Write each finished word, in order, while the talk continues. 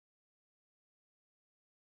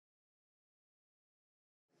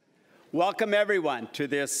Welcome, everyone, to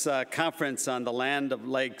this conference on the Land of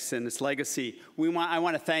Lakes and its legacy. I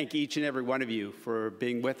want to thank each and every one of you for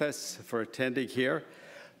being with us, for attending here.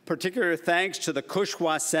 Particular thanks to the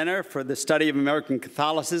Cushwa Center for the Study of American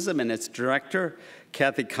Catholicism and its director,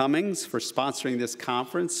 Kathy Cummings, for sponsoring this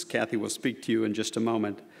conference. Kathy will speak to you in just a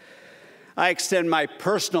moment. I extend my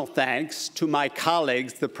personal thanks to my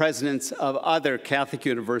colleagues, the presidents of other Catholic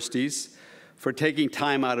universities, for taking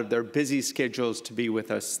time out of their busy schedules to be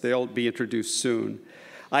with us. They'll be introduced soon.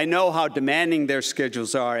 I know how demanding their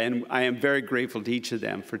schedules are, and I am very grateful to each of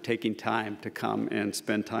them for taking time to come and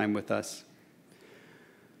spend time with us.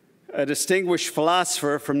 A distinguished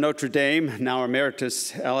philosopher from Notre Dame, now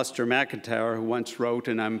emeritus, Alistair McIntyre, who once wrote,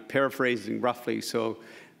 and I'm paraphrasing roughly, so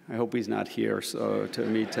I hope he's not here so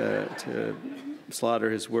to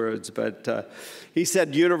slaughter his words, but he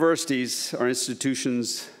said universities are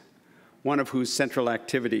institutions one of whose central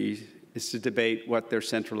activity is to debate what their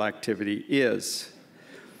central activity is.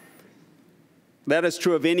 That is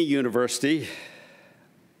true of any university,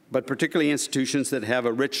 but particularly institutions that have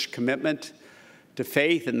a rich commitment to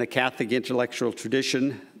faith and the Catholic intellectual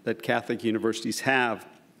tradition that Catholic universities have.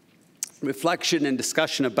 Reflection and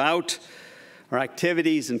discussion about our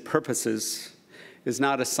activities and purposes is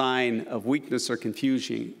not a sign of weakness or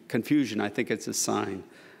confusion. I think it's a sign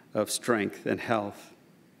of strength and health.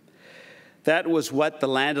 That was what the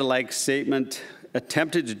Land O'Lakes Statement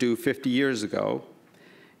attempted to do 50 years ago,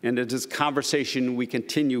 and it is a conversation we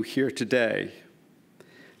continue here today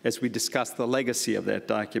as we discuss the legacy of that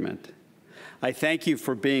document. I thank you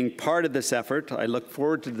for being part of this effort. I look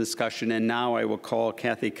forward to the discussion, and now I will call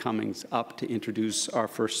Kathy Cummings up to introduce our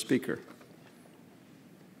first speaker.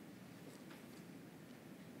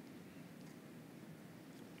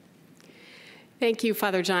 Thank you,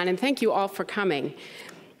 Father John, and thank you all for coming.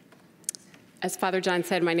 As Father John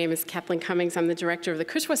said, my name is Kathleen Cummings. I'm the director of the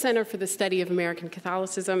Cushwa Center for the Study of American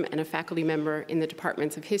Catholicism and a faculty member in the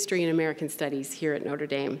Departments of History and American Studies here at Notre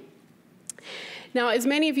Dame. Now, as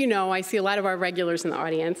many of you know, I see a lot of our regulars in the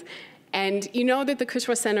audience, and you know that the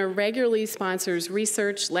Cushwa Center regularly sponsors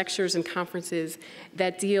research, lectures, and conferences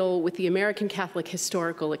that deal with the American Catholic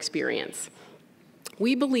historical experience.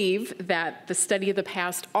 We believe that the study of the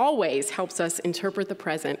past always helps us interpret the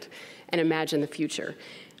present and imagine the future.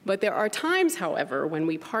 But there are times, however, when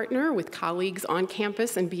we partner with colleagues on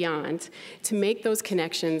campus and beyond to make those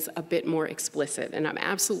connections a bit more explicit, and I'm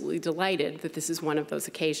absolutely delighted that this is one of those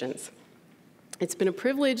occasions. It's been a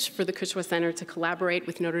privilege for the Cushwa Center to collaborate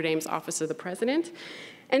with Notre Dame's Office of the President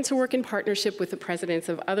and to work in partnership with the presidents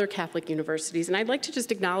of other Catholic universities, and I'd like to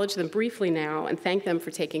just acknowledge them briefly now and thank them for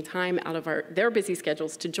taking time out of their busy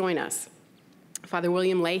schedules to join us. Father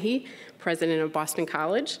William Leahy, president of Boston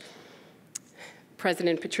College,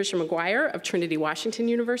 President Patricia McGuire of Trinity Washington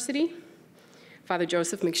University, Father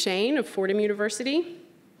Joseph McShane of Fordham University,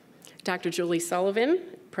 Dr. Julie Sullivan,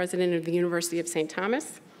 president of the University of St.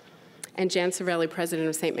 Thomas, and Jan Cervelli, president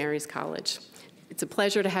of St. Mary's College. It's a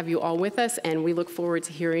pleasure to have you all with us, and we look forward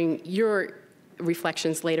to hearing your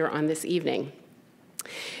reflections later on this evening.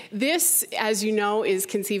 This, as you know, is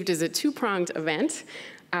conceived as a two-pronged event.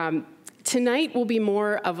 Tonight will be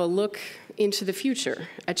more of a look into the future,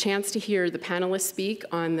 a chance to hear the panelists speak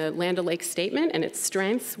on the Land O'Lakes Statement and its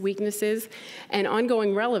strengths, weaknesses, and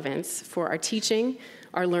ongoing relevance for our teaching,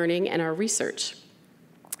 our learning, and our research.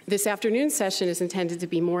 This afternoon's session is intended to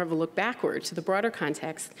be more of a look backward to the broader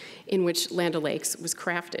context in which Land O'Lakes was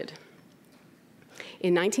crafted.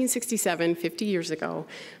 In 1967, 50 years ago,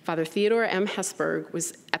 Father Theodore M. Hesburgh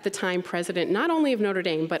was at the time president not only of Notre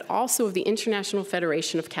Dame, but also of the International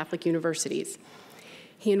Federation of Catholic Universities.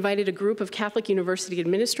 He invited a group of Catholic university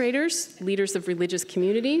administrators, leaders of religious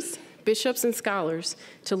communities, bishops, and scholars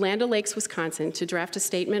to Land O'Lakes, Wisconsin, to draft a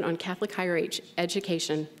statement on Catholic higher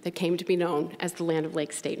education that came to be known as the Land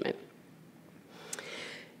O'Lakes Statement.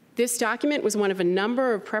 This document was one of a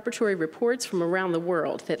number of preparatory reports from around the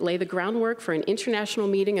world that lay the groundwork for an international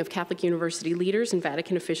meeting of Catholic university leaders and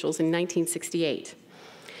Vatican officials in 1968.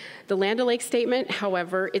 The Land O'Lakes Statement,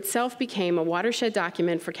 however, itself became a watershed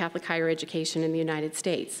document for Catholic higher education in the United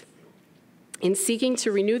States. In seeking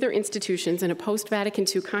to renew their institutions in a post-Vatican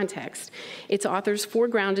II context, its authors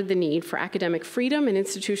foregrounded the need for academic freedom and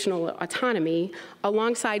institutional autonomy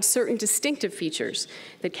alongside certain distinctive features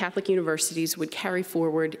that Catholic universities would carry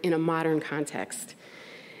forward in a modern context,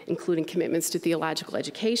 including commitments to theological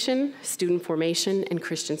education, student formation, and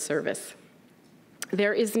Christian service.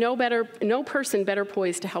 There is no person better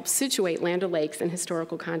poised to help situate Land O'Lakes in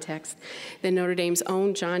historical context than Notre Dame's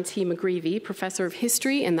own John T. McGreevy, professor of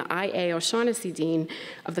history and the I.A. O'Shaughnessy Dean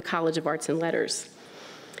of the College of Arts and Letters.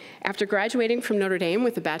 After graduating from Notre Dame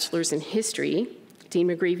with a bachelor's in history, Dean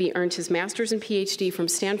McGreevy earned his master's and PhD from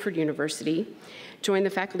Stanford University, joined the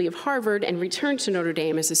faculty of Harvard, and returned to Notre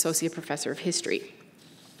Dame as Associate Professor of History.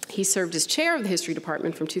 He served as chair of the History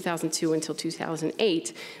Department from 2002 until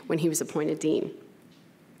 2008, when he was appointed dean.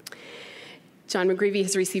 John McGreevy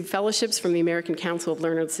has received fellowships from the American Council of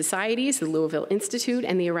Learned Societies, the Louisville Institute,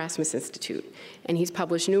 and the Erasmus Institute. And he's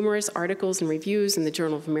published numerous articles and reviews in the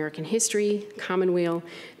Journal of American History, Commonweal,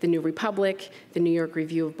 the New Republic, the New York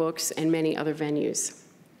Review of Books, and many other venues.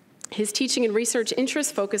 His teaching and research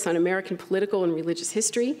interests focus on American political and religious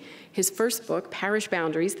history. His first book, Parish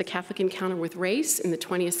Boundaries, The Catholic Encounter with Race in the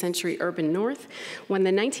 20th Century Urban North, won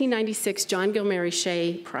the 1996 John Gilmary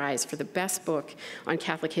Shea Prize for the best book on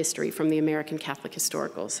Catholic history from the American Catholic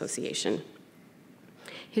Historical Association.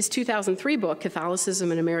 His 2003 book, Catholicism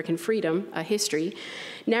and American Freedom, A History,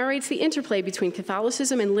 narrates the interplay between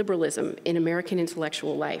Catholicism and liberalism in American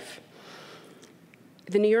intellectual life.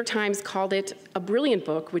 The New York Times called it a brilliant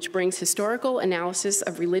book which brings historical analysis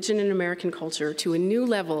of religion and American culture to a new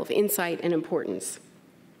level of insight and importance.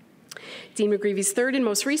 Dean McGreevy's third and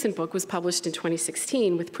most recent book was published in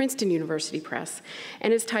 2016 with Princeton University Press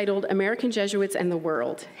and is titled American Jesuits and the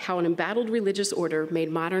World: How an Embattled Religious Order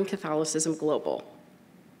Made Modern Catholicism Global.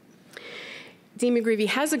 Dean McGreevy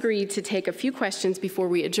has agreed to take a few questions before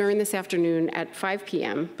we adjourn this afternoon at 5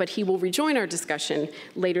 p.m., but he will rejoin our discussion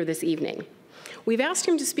later this evening. We've asked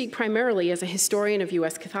him to speak primarily as a historian of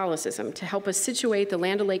U.S. Catholicism to help us situate the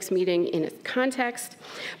Land O'Lakes meeting in its context,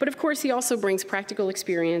 but of course he also brings practical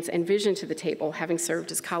experience and vision to the table, having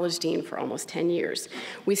served as college dean for almost 10 years.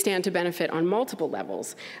 We stand to benefit on multiple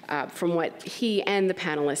levels from what he and the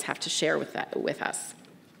panelists have to share with us.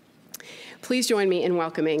 Please join me in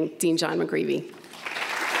welcoming Dean John McGreevy.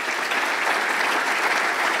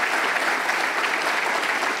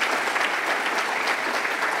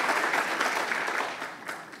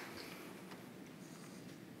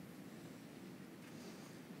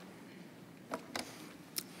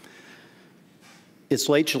 It's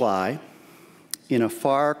late July in a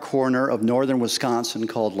far corner of northern Wisconsin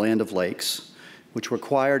called Land of Lakes, which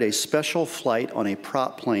required a special flight on a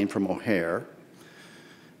prop plane from O'Hare.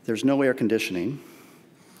 There's no air conditioning.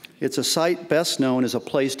 It's a site best known as a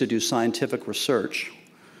place to do scientific research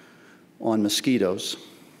on mosquitoes.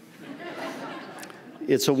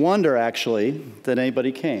 It's a wonder, actually, that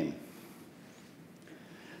anybody came.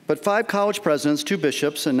 But 5 college presidents, 2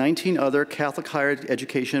 bishops, and 19 other Catholic higher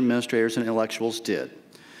education administrators and intellectuals did.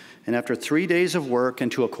 And after 3 days of work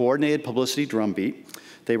and to a coordinated publicity drumbeat,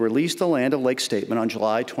 they released the Land of Lakes Statement on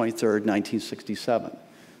July 23, 1967.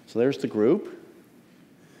 So there's the group.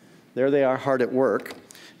 There they are, hard at work.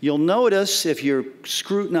 You'll notice, if you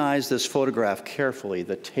scrutinize this photograph carefully,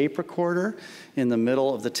 the tape recorder in the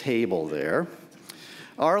middle of the table there.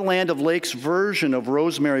 Our Land of Lakes version of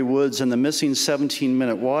Rosemary Woods and the missing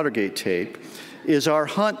 17-minute Watergate tape is our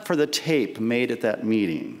hunt for the tape made at that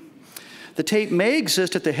meeting. The tape may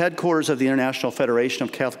exist at the headquarters of the International Federation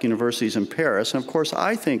of Catholic Universities in Paris, and of course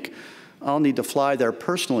I think I'll need to fly there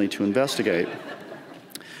personally to investigate.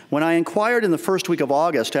 When I inquired in the first week of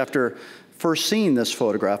August after first seeing this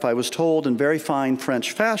photograph, I was told in very fine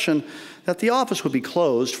French fashion that the office would be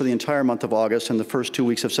closed for the entire month of August and the first 2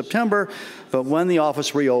 weeks of September, but when the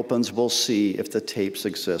office reopens, we'll see if the tapes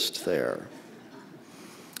exist there.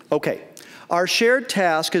 Okay, our shared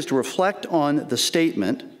task is to reflect on the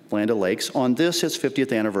statement, Land O'Lakes, on this, its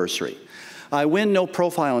 50th anniversary. I win no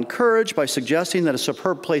profile in courage by suggesting that a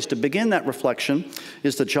superb place to begin that reflection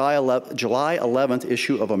is the July 11th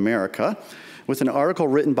issue of America, with an article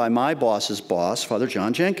written by my boss's boss, Father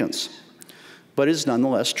John Jenkins. But it is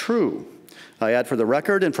nonetheless true. I add for the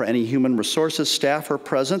record and for any human resources staffer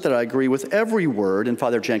present that I agree with every word in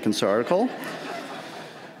Father Jenkins' article,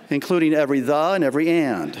 including every the and every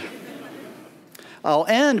and. I'll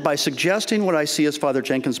end by suggesting what I see as Father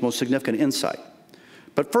Jenkins' most significant insight.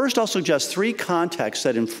 But first I'll suggest 3 contexts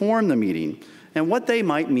that inform the meeting and what they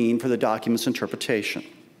might mean for the document's interpretation.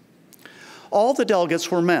 All the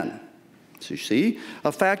delegates were men. So you see,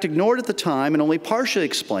 a fact ignored at the time and only partially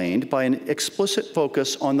explained by an explicit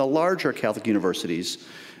focus on the larger Catholic universities,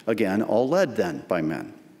 again, all led then by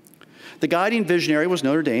men. The guiding visionary was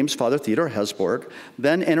Notre Dame's Father Theodore Hesburgh,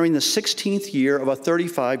 then entering the 16th year of a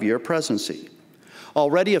 35-year presidency.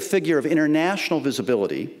 Already a figure of international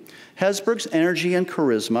visibility, Hesburgh's energy and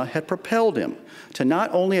charisma had propelled him to not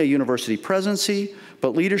only a university presidency,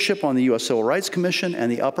 but leadership on the U.S. Civil Rights Commission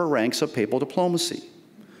and the upper ranks of papal diplomacy.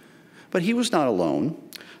 But he was not alone.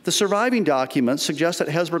 The surviving documents suggest that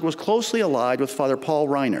Hesburgh was closely allied with Father Paul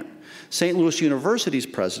Reiner, St. Louis University's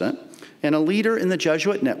president, and a leader in the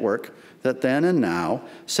Jesuit network that then and now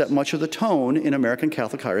set much of the tone in American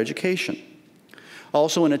Catholic higher education.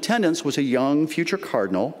 Also in attendance was a young future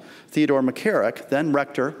cardinal, Theodore M, then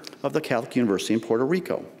rector of the Catholic University in Puerto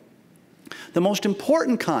Rico. The most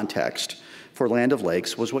important context for Land of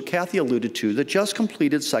Lakes was what Kathy alluded to, the just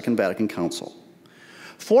completed Second Vatican Council.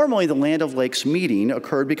 Formally, the Land of Lakes meeting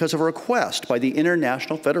occurred because of a request by the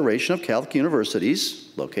International Federation of Catholic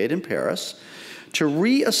Universities, located in Paris, to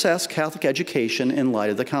reassess Catholic education in light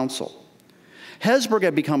of the Council. Hesburgh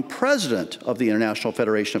had become president of the International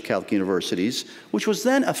Federation of Catholic Universities, which was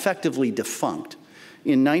then effectively defunct,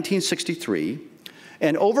 in 1963,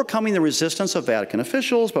 and overcoming the resistance of Vatican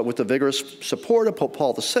officials, but with the vigorous support of Pope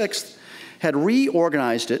Paul VI, had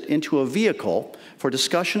reorganized it into a vehicle for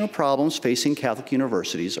discussion of problems facing Catholic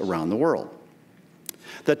universities around the world.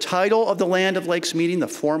 The title of the Land of Lakes meeting, the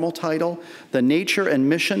formal title, The Nature and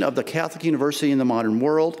Mission of the Catholic University in the Modern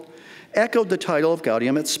World, echoed the title of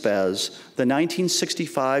Gaudium et Spes, the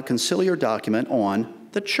 1965 conciliar document on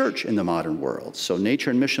the Church in the Modern World. So Nature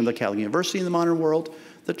and Mission of the Catholic University in the Modern World,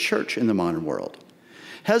 the Church in the Modern World.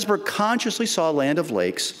 Hesburgh consciously saw Land of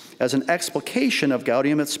Lakes as an explication of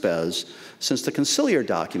Gaudium et Spes, since the conciliar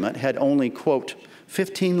document had only, quote,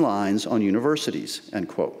 15 lines on universities, end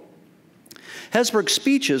quote. Hesburgh's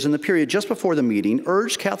speeches in the period just before the meeting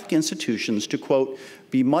urged Catholic institutions to, quote,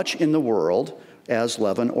 be much in the world as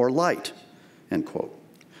leaven or light, end quote.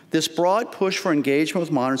 This broad push for engagement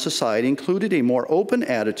with modern society included a more open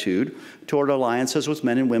attitude toward alliances with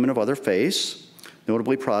men and women of other faiths,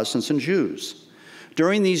 notably Protestants and Jews.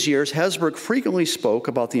 During these years, Hesburgh frequently spoke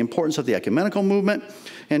about the importance of the ecumenical movement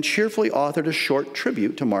and cheerfully authored a short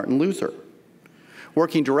tribute to Martin Luther.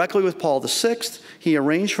 Working directly with Paul VI, he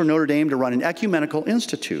arranged for Notre Dame to run an ecumenical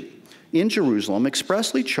institute in Jerusalem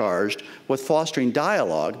expressly charged with fostering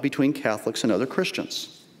dialogue between Catholics and other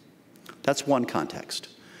Christians. That's one context.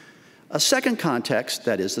 A second context,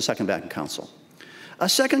 that is the Second Vatican Council. A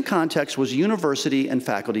second context was university and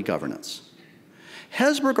faculty governance.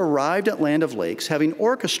 Hesburgh arrived at Land of Lakes having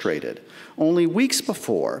orchestrated, only weeks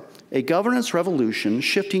before, a governance revolution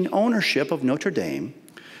shifting ownership of Notre Dame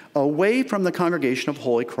away from the Congregation of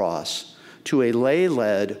Holy Cross to a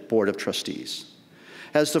lay-led Board of Trustees.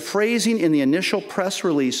 As the phrasing in the initial press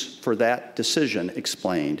release for that decision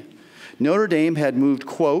explained, Notre Dame had moved,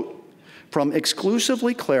 quote, from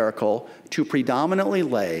exclusively clerical to predominantly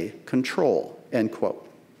lay control, end quote.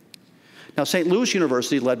 Now, St. Louis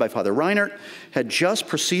University, led by Father Reinert, had just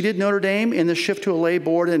preceded Notre Dame in the shift to a lay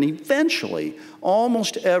board, and eventually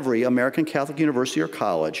almost every American Catholic university or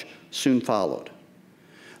college soon followed.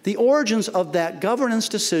 The origins of that governance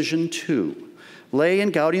decision, too, lay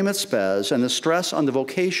in Gaudium et Spes and the stress on the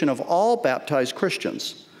vocation of all baptized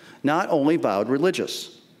Christians, not only vowed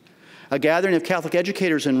religious. A gathering of Catholic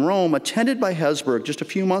educators in Rome, attended by Hesburgh just a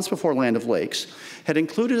few months before Land of Lakes, had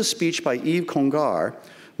included a speech by Yves Congar,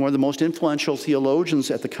 one of the most influential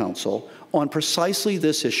theologians at the council, on precisely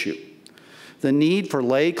this issue, the need for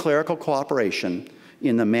lay clerical cooperation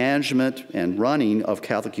in the management and running of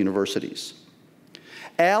Catholic universities.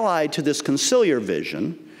 Allied to this conciliar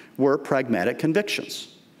vision were pragmatic convictions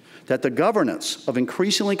that the governance of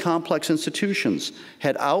increasingly complex institutions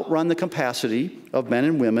had outrun the capacity of men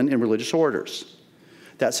and women in religious orders,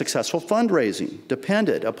 that successful fundraising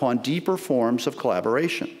depended upon deeper forms of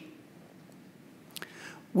collaboration.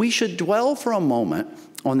 We should dwell for a moment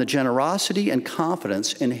on the generosity and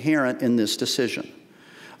confidence inherent in this decision,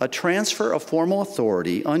 a transfer of formal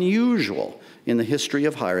authority unusual in the history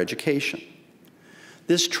of higher education.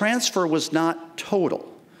 This transfer was not total.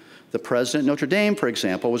 The president of Notre Dame, for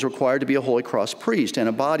example, was required to be a Holy Cross priest, and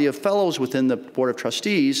a body of fellows within the Board of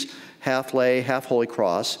Trustees, half lay, half Holy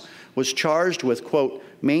Cross, was charged with, quote,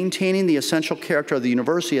 maintaining the essential character of the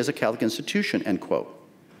university as a Catholic institution, end quote.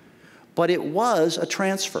 But it was a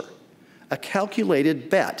transfer, a calculated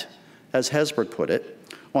bet, as Hesburgh put it,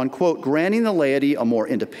 on, quote, granting the laity a more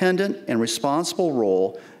independent and responsible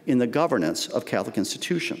role in the governance of Catholic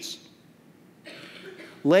institutions.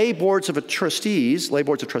 Lay boards of trustees,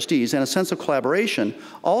 and a sense of collaboration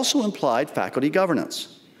also implied faculty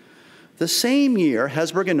governance. The same year,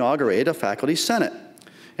 Hesburgh inaugurated a faculty senate,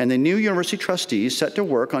 and the new university trustees set to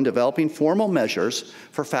work on developing formal measures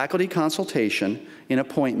for faculty consultation in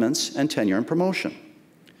appointments and tenure and promotion.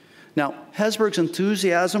 Now, Hesburgh's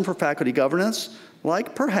enthusiasm for faculty governance,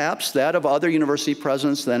 like perhaps that of other university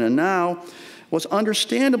presidents then and now, was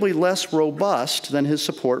understandably less robust than his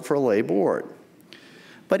support for a lay board.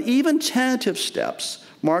 But even tentative steps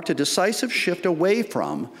marked a decisive shift away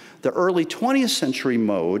from the early 20th century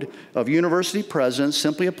mode of university presidents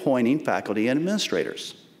simply appointing faculty and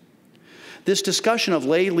administrators. This discussion of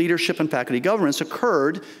lay leadership and faculty governance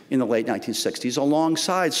occurred in the late 1960s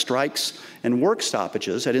alongside strikes and work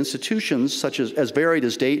stoppages at institutions such as varied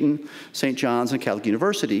as Dayton, St. John's, and Catholic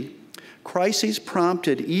University. Crises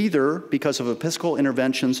prompted either because of episcopal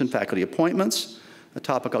interventions in faculty appointments, a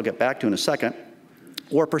topic I'll get back to in a second,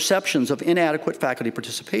 or perceptions of inadequate faculty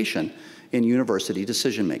participation in university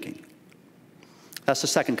decision-making. That's the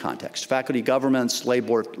second context, faculty governance and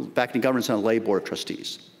a lay board of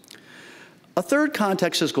trustees. A third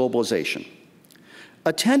context is globalization.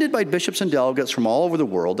 Attended by bishops and delegates from all over the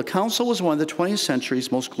world, the Council was one of the 20th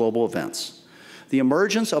century's most global events, the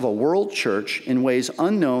emergence of a world church in ways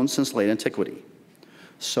unknown since late antiquity.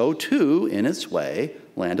 So too, in its way,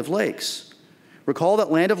 Land of Lakes. Recall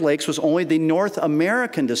that Land of Lakes was only the North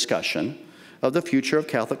American discussion of the future of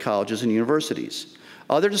Catholic colleges and universities.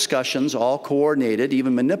 Other discussions, all coordinated,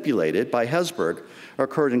 even manipulated by Hesburgh,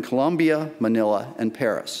 occurred in Colombia, Manila, and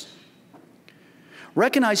Paris.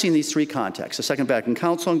 Recognizing these three contexts, the Second Vatican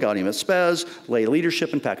Council and Gaudium et Spes, lay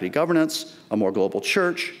leadership and faculty governance, a more global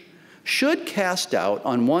church, should cast doubt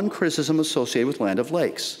on one criticism associated with Land of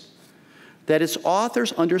Lakes, that its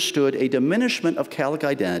authors understood a diminishment of Catholic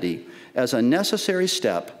identity as a necessary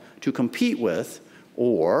step to compete with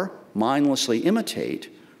or mindlessly imitate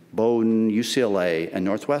Bowdoin, UCLA, and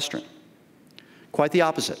Northwestern. Quite the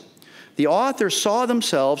opposite. The authors saw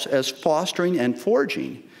themselves as fostering and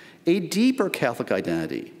forging a deeper Catholic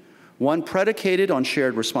identity, one predicated on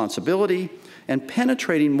shared responsibility and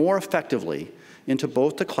penetrating more effectively into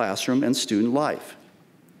both the classroom and student life.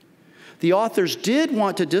 The authors did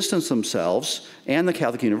want to distance themselves and the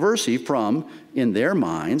Catholic University from, in their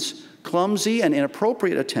minds, clumsy and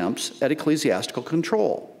inappropriate attempts at ecclesiastical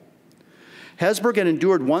control. Hesburgh had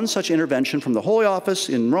endured one such intervention from the Holy Office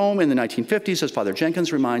in Rome in the 1950s, as Father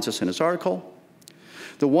Jenkins reminds us in his article.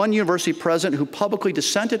 The one university president who publicly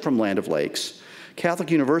dissented from Land of Lakes,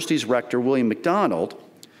 Catholic University's rector William MacDonald,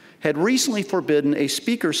 had recently forbidden a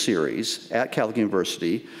speaker series at Catholic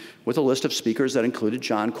University with a list of speakers that included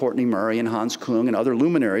John Courtney Murray and Hans Kung and other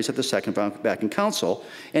luminaries at the Second Vatican Council,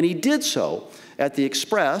 and he did so at the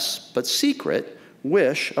express but secret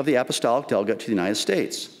wish of the apostolic delegate to the United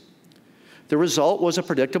States. The result was a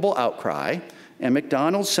predictable outcry, and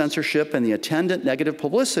MacDonald's censorship and the attendant negative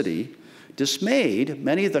publicity dismayed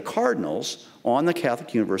many of the cardinals on the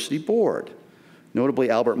Catholic University board, notably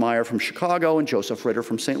Albert Meyer from Chicago and Joseph Ritter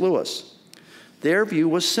from St. Louis. Their view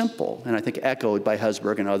was simple, and I think echoed by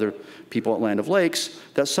Hesburgh and other people at Land of Lakes,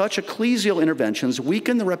 that such ecclesial interventions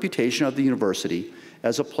weaken the reputation of the university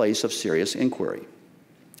as a place of serious inquiry.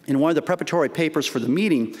 In one of the preparatory papers for the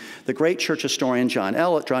meeting, the great church historian John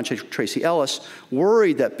Tracy Ellis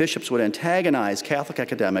worried that bishops would antagonize Catholic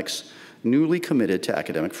academics newly committed to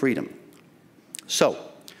academic freedom. So,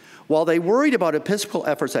 while they worried about episcopal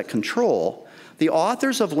efforts at control, the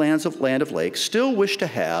authors of Land of Lakes still wish to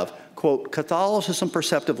have, quote, Catholicism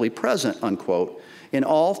perceptively present, unquote, in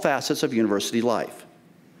all facets of university life.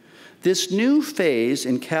 This new phase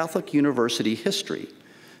in Catholic university history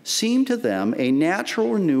seemed to them a natural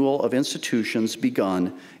renewal of institutions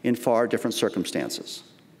begun in far different circumstances.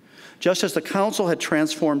 Just as the Council had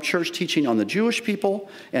transformed church teaching on the Jewish people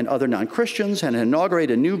and other non-Christians and had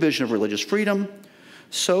inaugurated a new vision of religious freedom,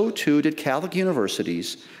 so too did Catholic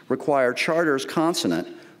universities require charters consonant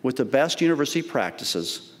with the best university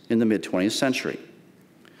practices in the mid-20th century.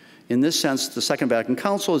 In this sense, the Second Vatican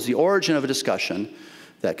Council is the origin of a discussion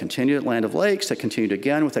that continued at Land of Lakes, that continued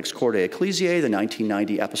again with Ex Corde Ecclesiae, the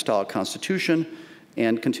 1990 Apostolic Constitution,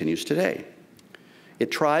 and continues today.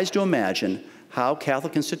 It tries to imagine how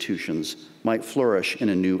Catholic institutions might flourish in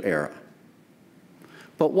a new era.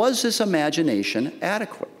 But was this imagination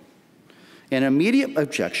adequate? An immediate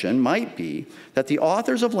objection might be that the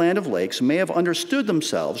authors of Land of Lakes may have understood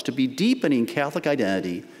themselves to be deepening Catholic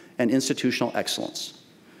identity and institutional excellence.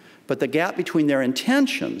 But the gap between their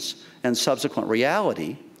intentions and subsequent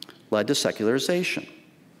reality led to secularization.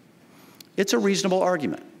 It's a reasonable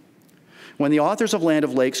argument. When the authors of Land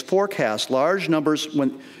of Lakes forecast large numbers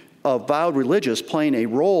of vowed religious playing a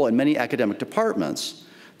role in many academic departments,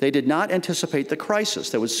 they did not anticipate the crisis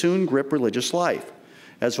that would soon grip religious life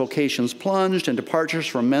as vocations plunged and departures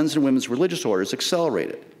from men's and women's religious orders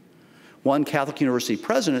accelerated. One Catholic University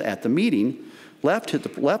president at the meeting left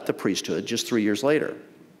the priesthood just 3 years later.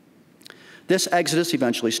 This exodus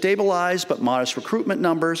eventually stabilized, but modest recruitment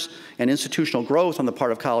numbers and institutional growth on the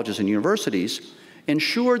part of colleges and universities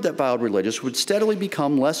ensured that vowed religious would steadily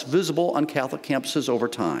become less visible on Catholic campuses over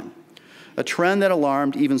time, a trend that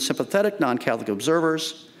alarmed even sympathetic non-Catholic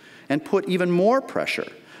observers and put even more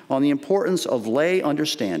pressure on the importance of lay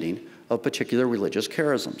understanding of particular religious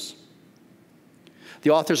charisms. The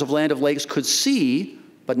authors of Land of Lakes could see,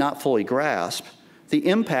 but not fully grasp, the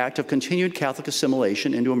impact of continued Catholic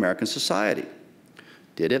assimilation into American society.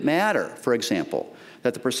 Did it matter, for example,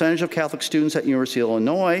 that the percentage of Catholic students at University of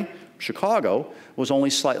Illinois, Chicago, was only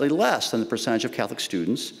slightly less than the percentage of Catholic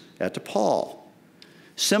students at DePaul?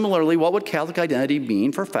 Similarly, what would Catholic identity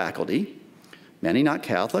mean for faculty, many not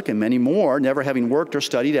Catholic and many more never having worked or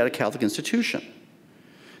studied at a Catholic institution?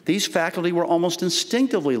 These faculty were almost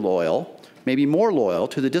instinctively loyal, maybe more loyal,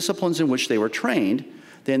 to the disciplines in which they were trained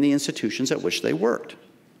than the institutions at which they worked.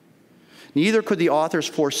 Neither could the authors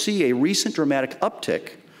foresee a recent dramatic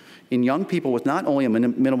uptick in young people with not only a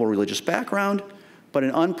minimal religious background, but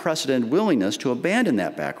an unprecedented willingness to abandon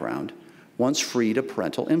that background once freed of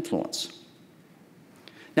parental influence.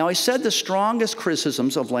 Now, I said the strongest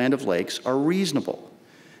criticisms of Land of Lakes are reasonable.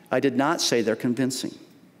 I did not say they're convincing.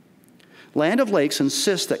 Land of Lakes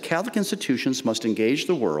insists that Catholic institutions must engage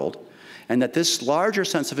the world and that this larger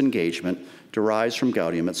sense of engagement derives from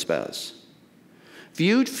Gaudium et Spes.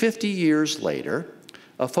 Viewed 50 years later,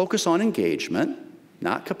 a focus on engagement,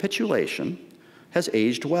 not capitulation, has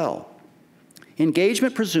aged well.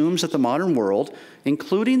 Engagement presumes that the modern world,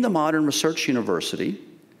 including the modern research university,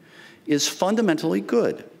 is fundamentally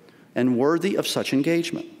good and worthy of such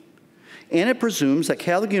engagement. And it presumes that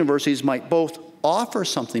Catholic universities might both offer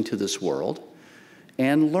something to this world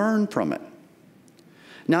and learn from it.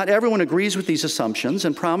 Not everyone agrees with these assumptions,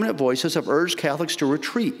 and prominent voices have urged Catholics to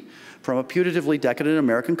retreat from a putatively decadent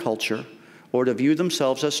American culture or to view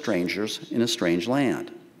themselves as strangers in a strange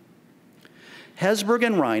land. Hesburgh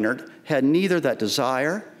and Reinert had neither that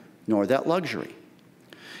desire nor that luxury.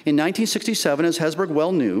 In 1967, as Hesburgh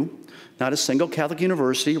well knew, not a single Catholic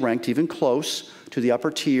university ranked even close to the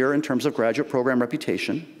upper tier in terms of graduate program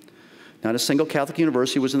reputation. Not a single Catholic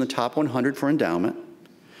university was in the top 100 for endowment.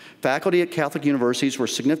 Faculty at Catholic universities were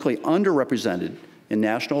significantly underrepresented in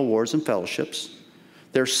national awards and fellowships.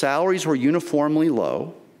 Their salaries were uniformly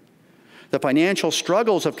low. The financial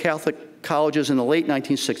struggles of Catholic colleges in the late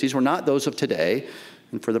 1960s were not those of today.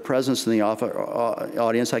 And for the presence in the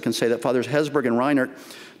audience, I can say that Fathers Hesburgh and Reinert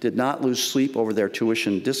did not lose sleep over their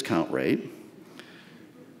tuition discount rate.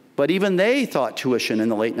 But even they thought tuition in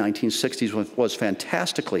the late 1960s was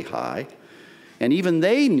fantastically high. And even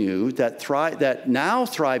they knew that now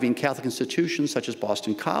thriving Catholic institutions such as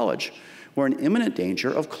Boston College were in imminent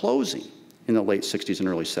danger of closing in the late 60s and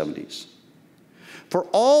early 70s. For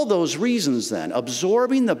all those reasons, then,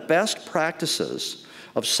 absorbing the best practices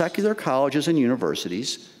of secular colleges and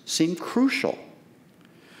universities seemed crucial.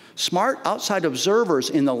 Smart outside observers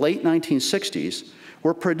in the late 1960s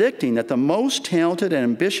were predicting that the most talented and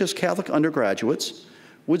ambitious Catholic undergraduates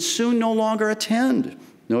would soon no longer attend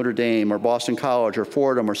Notre Dame or Boston College or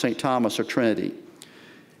Fordham or St. Thomas or Trinity.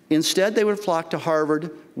 Instead, they would flock to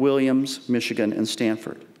Harvard, Williams, Michigan, and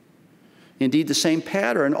Stanford. Indeed, the same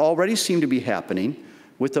pattern already seemed to be happening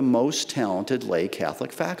with the most talented lay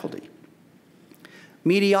Catholic faculty.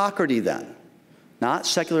 Mediocrity, then, not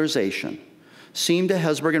secularization, seemed to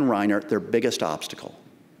Hesburgh and Reinert their biggest obstacle.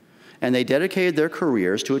 And they dedicated their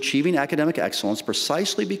careers to achieving academic excellence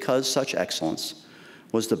precisely because such excellence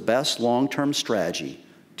was the best long-term strategy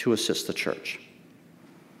to assist the Church.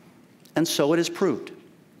 And so it is proved.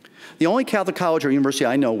 The only Catholic college or university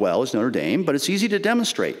I know well is Notre Dame, but it's easy to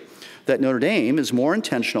demonstrate that Notre Dame is more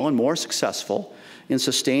intentional and more successful in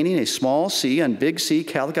sustaining a small c and big C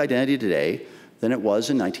Catholic identity today than it was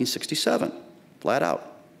in 1967, flat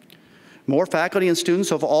out. More faculty and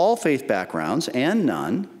students of all faith backgrounds and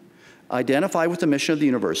none identify with the mission of the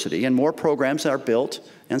university, and more programs are built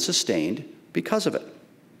and sustained because of it.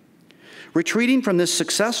 Retreating from this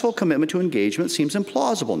successful commitment to engagement seems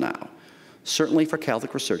implausible now, certainly for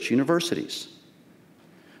Catholic research universities.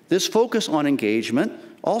 This focus on engagement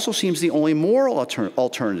also seems the only moral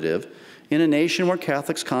alternative in a nation where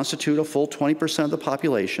Catholics constitute a full 20% of the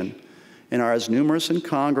population and are as numerous in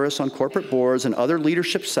Congress, on corporate boards, and other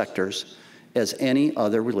leadership sectors as any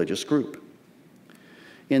other religious group.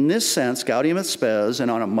 In this sense, Gaudium et Spes, and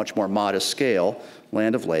on a much more modest scale,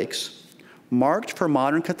 Land of Lakes, marked for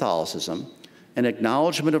modern Catholicism an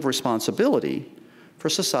acknowledgement of responsibility for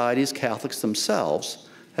societies Catholics themselves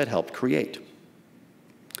had helped create.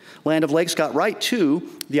 Land of Lakes got right, too,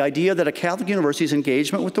 the idea that a Catholic university's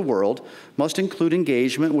engagement with the world must include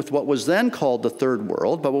engagement with what was then called the Third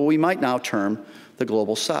World, but what we might now term the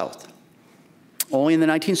Global South. Only in the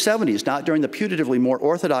 1970s, not during the putatively more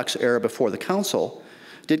orthodox era before the Council,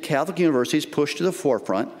 did Catholic universities push to the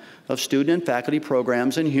forefront of student and faculty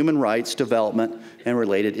programs in human rights, development, and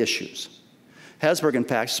related issues. Hesburgh, in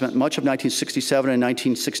fact, spent much of 1967 and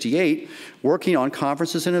 1968 working on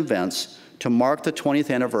conferences and events to mark the 20th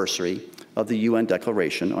anniversary of the UN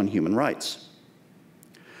Declaration on Human Rights.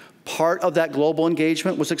 Part of that global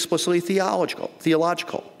engagement was explicitly theological,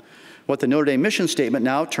 what the Notre Dame mission statement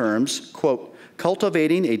now terms, quote,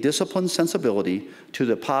 cultivating a disciplined sensibility to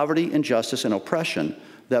the poverty, injustice, and oppression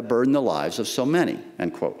that burden the lives of so many,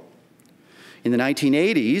 end quote. In the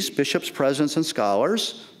 1980s, bishops, presidents, and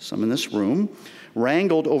scholars, some in this room,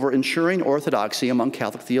 wrangled over ensuring orthodoxy among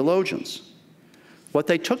Catholic theologians. What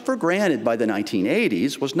they took for granted by the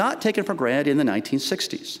 1980s was not taken for granted in the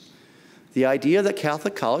 1960s. The idea that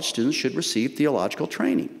Catholic college students should receive theological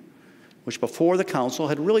training, which before the council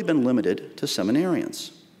had really been limited to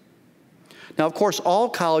seminarians. Now, of course, all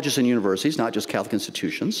colleges and universities, not just Catholic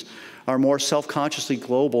institutions, are more self-consciously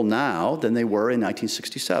global now than they were in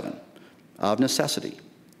 1967, of necessity.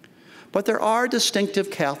 But there are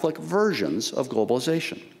distinctive Catholic versions of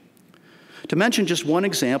globalization. To mention just one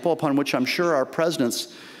example upon which I'm sure our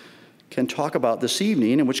presidents can talk about this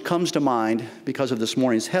evening, and which comes to mind because of this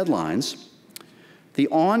morning's headlines, the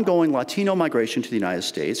ongoing Latino migration to the United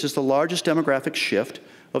States is the largest demographic shift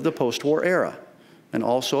of the post-war era, and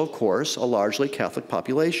also, of course, a largely Catholic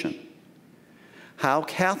population. How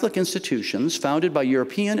Catholic institutions founded by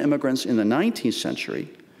European immigrants in the 19th century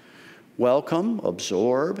welcome,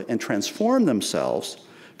 absorb, and transform themselves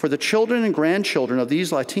for the children and grandchildren of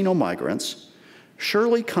these Latino migrants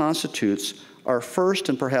surely constitutes our first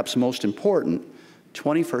and perhaps most important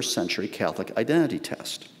 21st century Catholic identity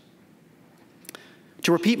test.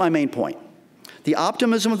 To repeat my main point, the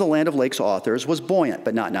optimism of the Land of Lakes authors was buoyant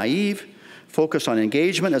but not naive, focused on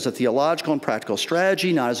engagement as a theological and practical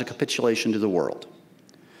strategy, not as a capitulation to the world.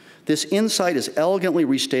 This insight is elegantly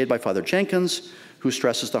restated by Father Jenkins, who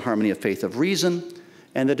stresses the harmony of faith of reason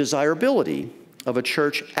and the desirability of a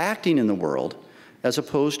church acting in the world as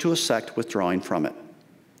opposed to a sect withdrawing from it.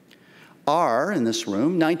 Our, in this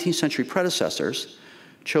room, 19th century predecessors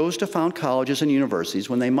chose to found colleges and universities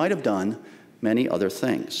when they might have done many other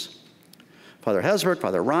things. Father Hesburgh,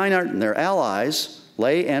 Father Reinhardt, and their allies,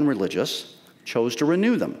 lay and religious, chose to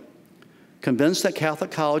renew them, convinced that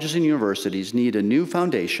Catholic colleges and universities need a new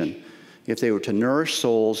foundation if they were to nourish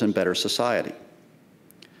souls and better society.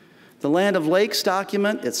 The Land of Lakes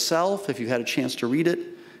document itself, if you had a chance to read it,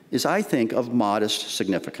 is, I think, of modest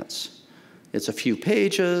significance. It's a few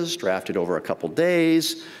pages, drafted over a couple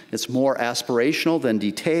days. It's more aspirational than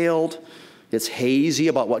detailed. It's hazy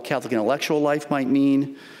about what Catholic intellectual life might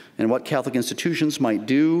mean and what Catholic institutions might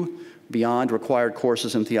do beyond required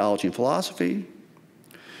courses in theology and philosophy.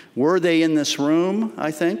 Were they in this room, I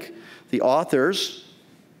think, the authors,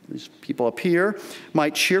 these people up here,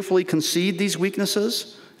 might cheerfully concede these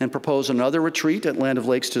weaknesses and propose another retreat at Land of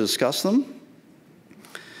Lakes to discuss them.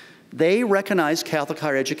 They recognize Catholic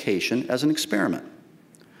higher education as an experiment,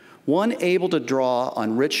 one able to draw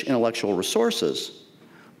on rich intellectual resources,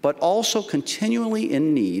 but also continually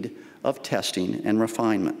in need of testing and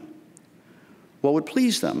refinement. What would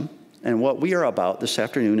please them, and what we are about this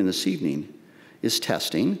afternoon and this evening, is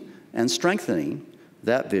testing and strengthening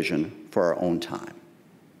that vision for our own time.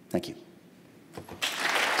 Thank you.